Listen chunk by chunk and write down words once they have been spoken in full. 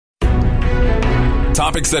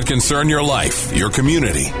Topics that concern your life, your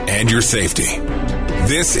community, and your safety.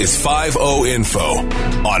 This is 5-0 Info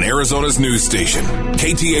on Arizona's news station,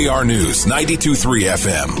 KTAR News 92.3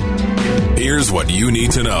 FM. Here's what you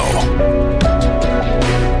need to know.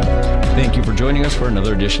 Thank you for joining us for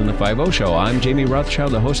another edition of the 5-0 Show. I'm Jamie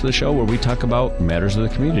Rothschild, the host of the show where we talk about matters of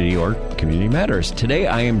the community or community matters. Today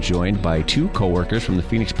I am joined by two co-workers from the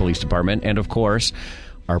Phoenix Police Department and, of course,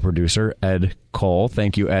 our producer, Ed Cole.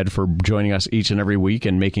 Thank you, Ed, for joining us each and every week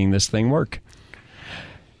and making this thing work.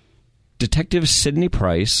 Detective Sydney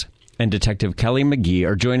Price and Detective Kelly McGee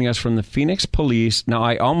are joining us from the Phoenix Police. Now,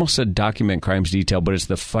 I almost said Document Crimes Detail, but it's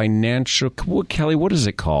the financial... Kelly, what is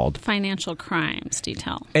it called? Financial Crimes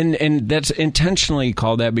Detail. And that's intentionally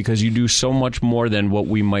called that because you do so much more than what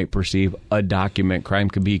we might perceive a document crime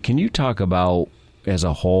could be. Can you talk about, as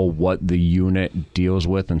a whole, what the unit deals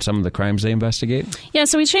with and some of the crimes they investigate? Yeah,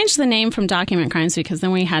 so we changed the name from Document Crimes because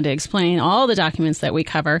then we had to explain all the documents that we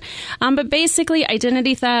cover. But basically,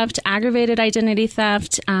 identity theft, aggravated identity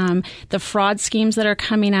theft, the fraud schemes that are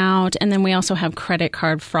coming out, and then we also have credit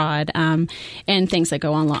card fraud and things that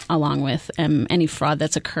go along with any fraud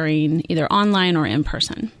that's occurring either online or in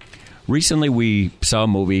person. Recently, we saw a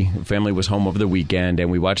movie. The family was home over the weekend, and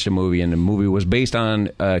we watched a movie, and the movie was based on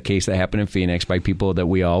a case that happened in Phoenix by people that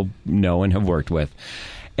we all know and have worked with.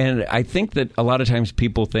 And I think that a lot of times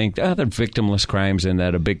people think, they're victimless crimes and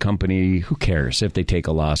that a big company, who cares if they take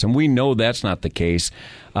a loss? And we know that's not the case.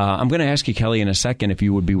 I'm going to ask you, Kelly, in a second if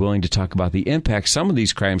you would be willing to talk about the impact some of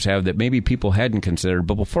these crimes have that maybe people hadn't considered.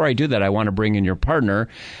 But before I do that, I want to bring in your partner,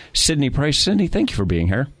 Sydney Price. Sydney, thank you for being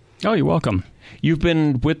here. Oh, you're welcome. You've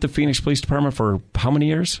been with the Phoenix Police Department for how many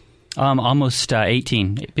years? Almost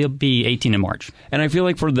 18. It'll be 18 in March. And I feel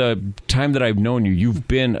like for the time that I've known you, you've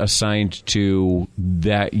been assigned to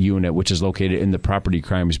that unit, which is located in the Property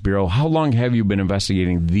Crimes Bureau. How long have you been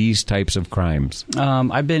investigating these types of crimes?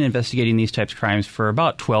 I've been investigating these types of crimes for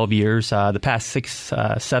about 12 years. The past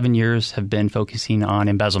 7 years have been focusing on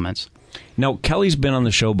embezzlements. Now, Kelly's been on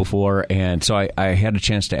the show before, and so I had a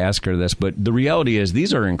chance to ask her this, but the reality is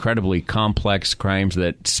these are incredibly complex crimes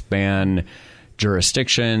that span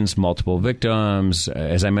jurisdictions, multiple victims,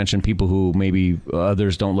 as I mentioned, people who maybe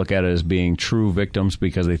others don't look at it as being true victims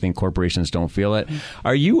because they think corporations don't feel it.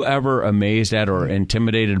 Are you ever amazed at or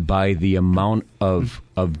intimidated by the amount of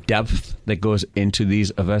depth that goes into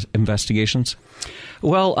these investigations?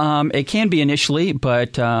 Well, it can be initially,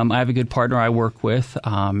 but I have a good partner I work with,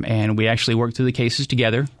 and we actually work through the cases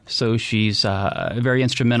together. So she's very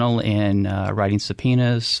instrumental in writing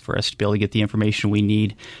subpoenas for us to be able to get the information we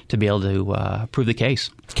need to be able to prove the case.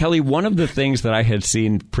 Kelly, one of the things that I had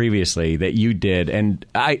seen previously that you did, and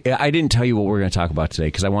I didn't tell you what we're going to talk about today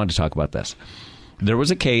because I wanted to talk about this. There was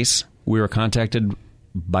a case. We were contacted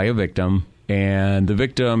by a victim, and the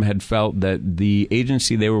victim had felt that the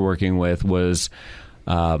agency they were working with was...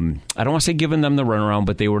 I don't want to say giving them the runaround,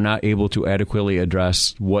 but they were not able to adequately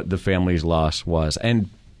address what the family's loss was. And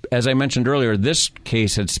as I mentioned earlier, this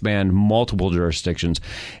case had spanned multiple jurisdictions.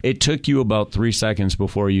 It took you about 3 seconds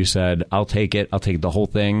before you said, I'll take it. I'll take the whole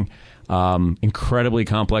thing. Incredibly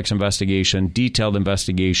complex investigation, detailed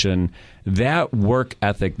investigation. That work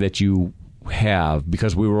ethic that you have,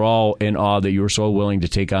 because we were all in awe that you were so willing to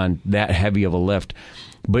take on that heavy of a lift.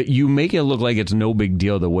 But you make it look like it's no big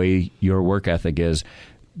deal the way your work ethic is.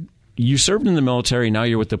 You served in the military, now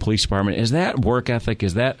you're with the police department. Is that work ethic,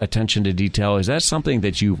 is that attention to detail, is that something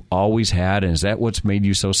that you've always had, and is that what's made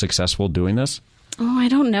you so successful doing this? Oh, I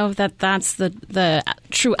don't know if that's the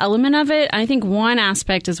true element of it. I think one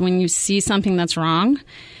aspect is when you see something that's wrong,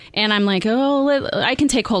 and I'm like, I can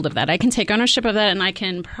take hold of that. I can take ownership of that, and I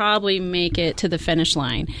can probably make it to the finish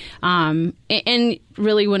line. And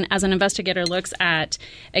really, when as an investigator looks at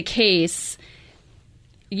a case,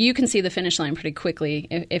 you can see the finish line pretty quickly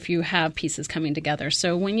if you have pieces coming together.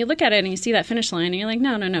 So when you look at it and you see that finish line, and you're like,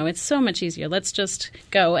 no, it's so much easier. Let's just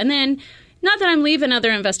go. And then... Not that I'm leaving other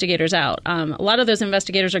investigators out. A lot of those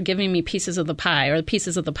investigators are giving me pieces of the pie or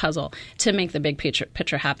pieces of the puzzle to make the big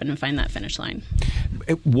picture happen and find that finish line.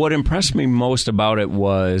 What impressed me most about it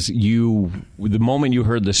was the moment you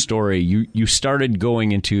heard the story, you started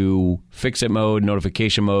going into fix-it mode,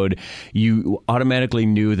 notification mode. You automatically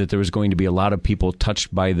knew that there was going to be a lot of people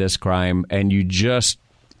touched by this crime, and you just...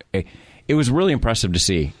 It was really impressive to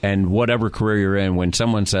see. And whatever career you're in, when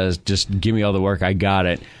someone says, just give me all the work, I got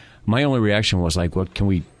it, my only reaction was like, what, can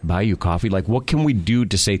we buy you coffee? Like, what can we do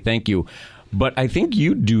to say thank you? But I think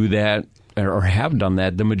you do that or have done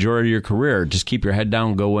that the majority of your career. Just keep your head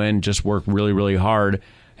down, go in, just work really, really hard.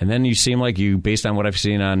 And then you seem like you, based on what I've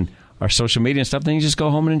seen on our social media and stuff, then you just go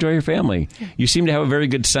home and enjoy your family. You seem to have a very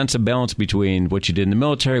good sense of balance between what you did in the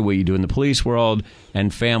military, what you do in the police world,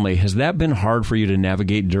 and family. Has that been hard for you to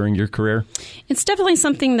navigate during your career? It's definitely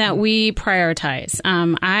something that we prioritize.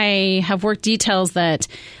 I have worked details that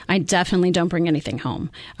I definitely don't bring anything home.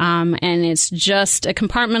 And it's just a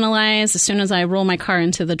compartmentalized. As soon as I roll my car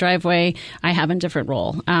into the driveway, I have a different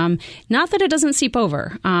role. Not that it doesn't seep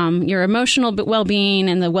over. Your emotional well-being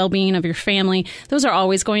and the well-being of your family, those are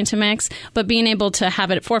always going to mix. But being able to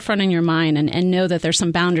have it at forefront in your mind and know that there's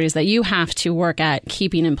some boundaries that you have to work at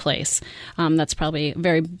keeping in place, that's probably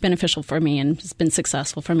very beneficial for me and has been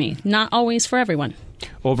successful for me. Not always for everyone.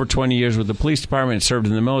 Over 20 years with the police department, served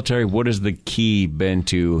in the military. What has the key been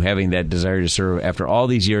to having that desire to serve after all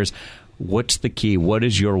these years? What's the key? What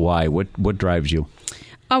is your why? What drives you?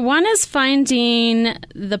 One is finding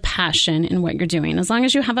the passion in what you're doing. As long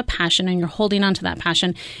as you have a passion and you're holding on to that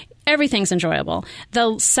passion, everything's enjoyable.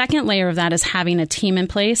 The second layer of that is having a team in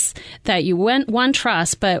place that you one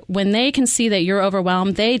trust, but when they can see that you're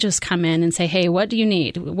overwhelmed, they just come in and say, hey, what do you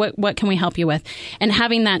need? What can we help you with? And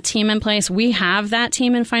having that team in place, we have that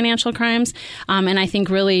team in financial crimes. And I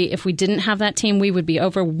think really if we didn't have that team, we would be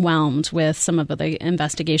overwhelmed with some of the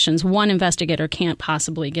investigations. One investigator can't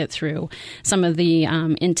possibly get through some of the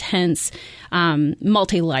intense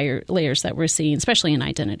multi-layers that we're seeing, especially in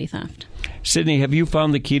identity theft. Sydney, have you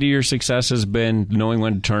found the key to your success has been knowing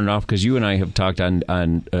when to turn it off? Because you and I have talked on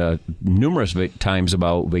numerous times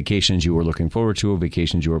about vacations you were looking forward to,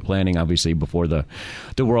 vacations you were planning, obviously, before the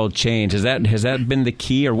world changed. Has that been the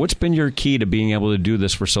key, or what's been your key to being able to do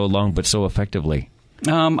this for so long but so effectively?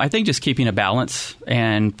 I think just keeping a balance,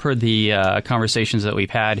 and per the conversations that we've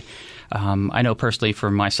had, I know personally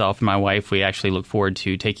for myself and my wife, we actually look forward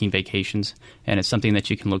to taking vacations, and it's something that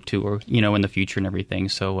you can look to, or in the future and everything.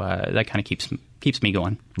 So that kind of keeps me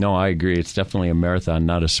going. No, I agree. It's definitely a marathon,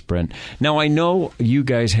 not a sprint. Now, I know you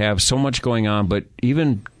guys have so much going on, but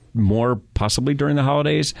even more possibly during the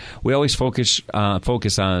holidays, we always focus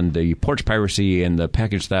on the porch piracy and the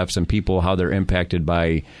package thefts and people, how they're impacted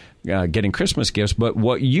by getting Christmas gifts, but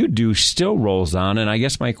what you do still rolls on. And I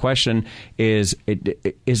guess my question is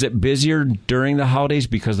it busier during the holidays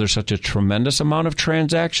because there's such a tremendous amount of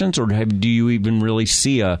transactions, or do you even really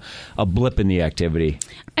see a blip in the activity?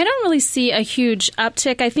 I don't really see a huge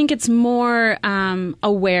uptick. I think it's more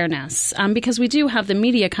awareness because we do have the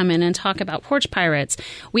media come in and talk about porch pirates.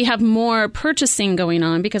 We have more purchasing going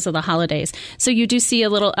on because of the holidays. So you do see a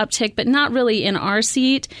little uptick, but not really in our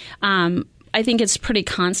seat. I think it's pretty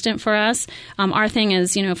constant for us. Our thing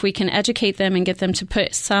is, if we can educate them and get them to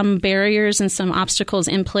put some barriers and some obstacles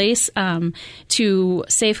in place to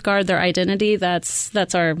safeguard their identity,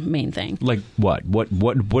 that's our main thing. Like what?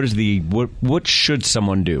 What should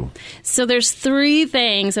someone do? So there's 3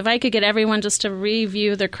 things. If I could get everyone just to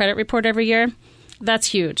review their credit report every year, that's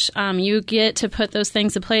huge. You get to put those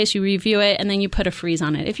things in place, you review it, and then you put a freeze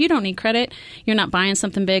on it. If you don't need credit, you're not buying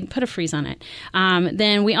something big, put a freeze on it.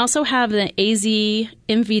 Then we also have the AZ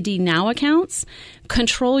MVD Now accounts.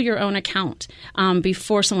 Control your own account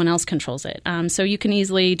before someone else controls it. So you can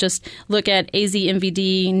easily just look at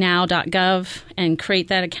azmvdnow.gov and create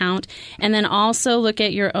that account. And then also look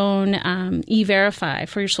at your own E-Verify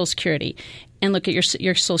for your Social Security. And look at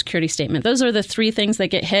your Social Security statement. Those are the 3 things that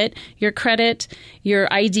get hit: your credit, your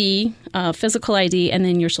ID, physical ID, and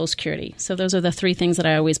then your Social Security. So those are the 3 things that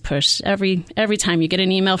I always push. Every time you get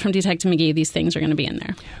an email from Detective McGee, these things are going to be in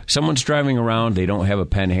there. Someone's driving around, they don't have a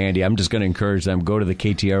pen handy. I'm just going to encourage them, go to the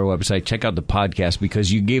KTAR website, check out the podcast,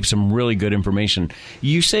 because you gave some really good information.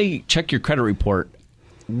 You say check your credit report.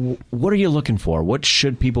 What are you looking for? What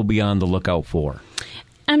should people be on the lookout for?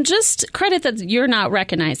 Just credit that you're not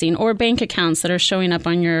recognizing, or bank accounts that are showing up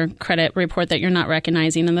on your credit report that you're not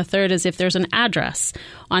recognizing. And the third is if there's an address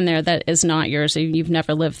on there that is not yours, you've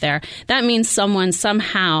never lived there. That means someone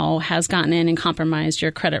somehow has gotten in and compromised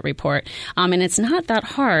your credit report. And it's not that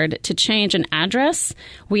hard to change an address.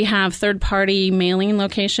 We have third-party mailing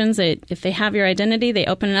locations that if they have your identity, they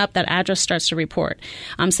open it up, that address starts to report.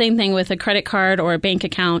 Same thing with a credit card or a bank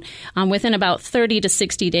account. Within about 30 to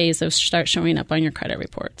 60 days, those start showing up on your credit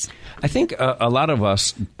report. I think a lot of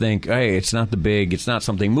us think, hey, it's not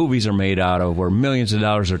something movies are made out of, where millions of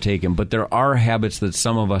dollars are taken. But there are habits that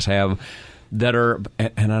some of us have that are,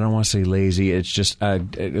 and I don't want to say lazy, it's just a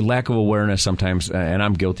lack of awareness sometimes, and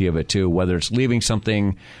I'm guilty of it too, whether it's leaving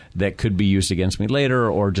something that could be used against me later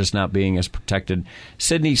or just not being as protected.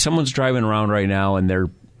 Sydney, someone's driving around right now and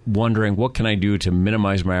they're wondering, what can I do to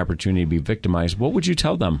minimize my opportunity to be victimized? What would you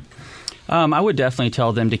tell them? I would definitely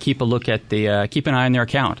tell them to keep an eye on their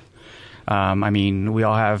account. We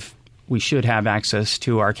all have we should have access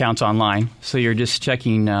to our accounts online. So you're just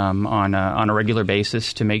checking on a regular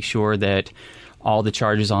basis to make sure that all the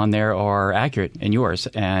charges on there are accurate and yours.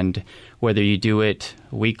 And whether you do it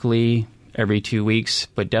weekly, every 2 weeks,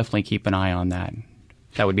 but definitely keep an eye on that.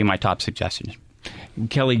 That would be my top suggestion.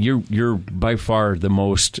 Kelly, you're by far the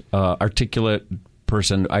most articulate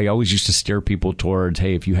person. I always used to steer people towards,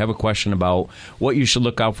 hey, if you have a question about what you should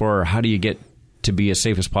look out for or how do you get to be as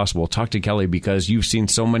safe as possible, talk to Kelly, because you've seen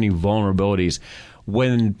so many vulnerabilities.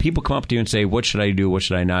 When people come up to you and say, what should I do, what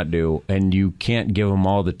should I not do, and you can't give them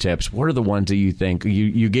all the tips, what are the ones that you think,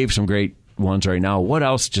 you gave some great ones right now, what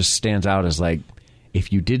else just stands out as like,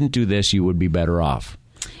 if you didn't do this, you would be better off?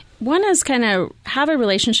 One is kind of have a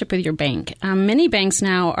relationship with your bank. Many banks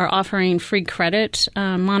now are offering free credit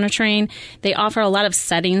monitoring. They offer a lot of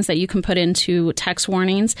settings that you can put into text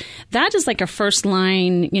warnings. That is like a first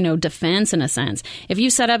line, defense in a sense. If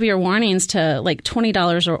you set up your warnings to like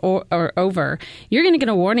 $20 or over, you're going to get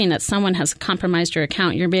a warning that someone has compromised your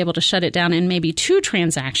account. You'll be able to shut it down, and maybe 2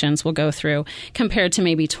 transactions will go through compared to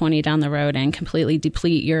maybe 20 down the road and completely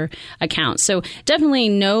deplete your account. So definitely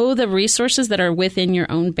know the resources that are within your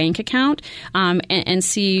own bank account and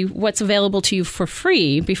see what's available to you for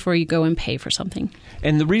free before you go and pay for something.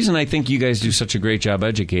 And the reason I think you guys do such a great job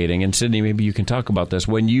educating, and Sydney, maybe you can talk about this,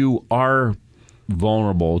 when you are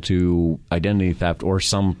vulnerable to identity theft or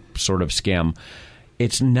some sort of scam,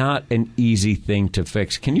 it's not an easy thing to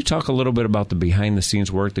fix. Can you talk a little bit about the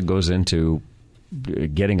behind-the-scenes work that goes into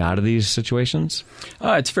getting out of these situations?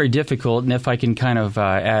 It's very difficult, and if I can kind of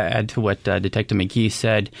add to what Detective McGee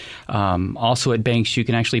said, also at banks you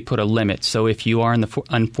can actually put a limit. So if you are in the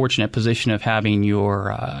unfortunate position of having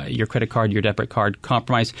your credit card, your debit card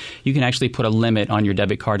compromised, you can actually put a limit on your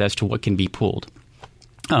debit card as to what can be pulled.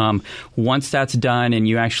 Once that's done and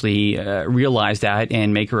you actually realize that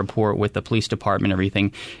and make a report with the police department and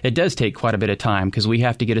everything, it does take quite a bit of time because we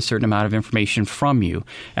have to get a certain amount of information from you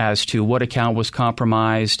as to what account was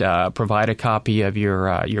compromised, provide a copy of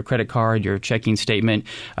your credit card, your checking statement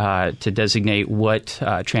to designate what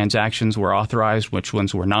transactions were authorized, which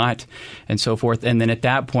ones were not, and so forth. And then at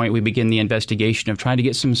that point, we begin the investigation of trying to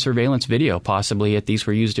get some surveillance video, possibly if these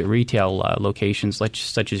were used at retail locations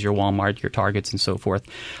such as your Walmart, your Targets, and so forth.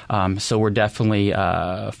 So we're definitely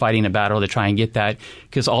fighting a battle to try and get that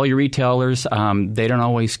because all your retailers, they don't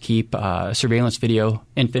always keep surveillance video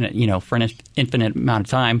for an infinite amount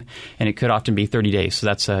of time, and it could often be 30 days. So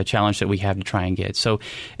that's a challenge that we have to try and get. So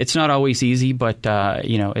it's not always easy, but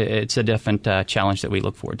it's a different challenge that we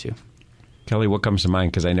look forward to. Kelly, what comes to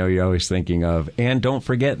mind? Because I know you're always thinking of, and don't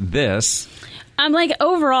forget this.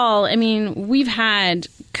 Overall, we've had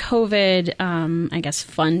COVID,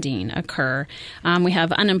 funding occur. We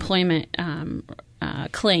have unemployment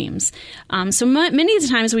claims. So many of the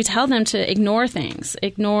times we tell them to ignore things,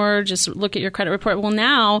 just look at your credit report. Well,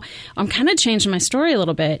 now I'm kind of changing my story a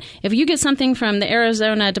little bit. If you get something from the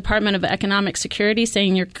Arizona Department of Economic Security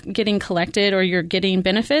saying you're getting collected or you're getting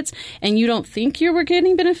benefits and you don't think you were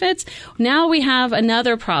getting benefits, now we have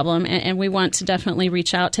another problem and we want to definitely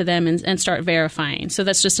reach out to them and start verifying. So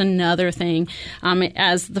that's just another thing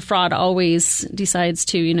as the fraud always decides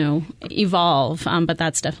to, evolve. But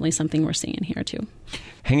that's definitely something we're seeing here too.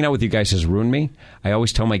 Hanging out with you guys has ruined me. I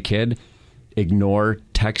always tell my kid, ignore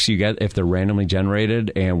texts you get if they're randomly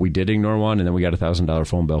generated, and we did ignore one, and then we got a $1,000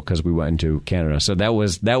 phone bill because we went into Canada. So that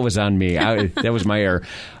was on me. That was my error.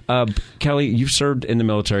 Kelly, you've served in the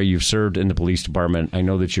military. You've served in the police department. I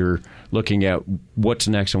know that you're looking at what's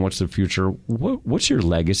next and what's the future. What's your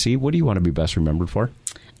legacy? What do you want to be best remembered for?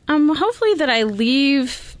 Hopefully that I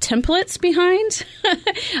leave templates behind,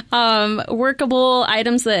 workable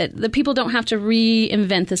items that the people don't have to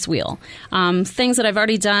reinvent this wheel. Things that I've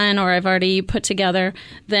already done or I've already put together,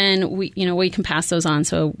 then we can pass those on.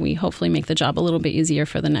 So we hopefully make the job a little bit easier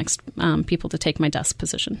for the next people to take my desk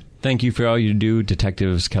position. Thank you for all you do,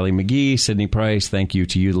 Detectives Kelly McGee, Sydney Price. Thank you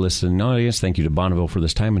to you, the listening audience. Thank you to Bonneville for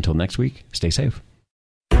this time. Until next week, stay safe.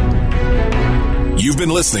 You've been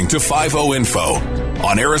listening to 5-0 Info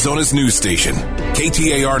on Arizona's news station,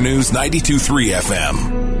 KTAR News 92.3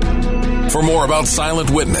 FM. For more about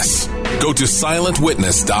Silent Witness, go to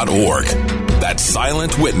silentwitness.org. That's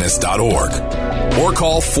silentwitness.org. Or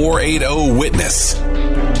call 480-WITNESS.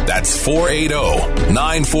 That's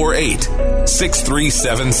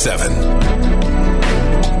 480-948-6377.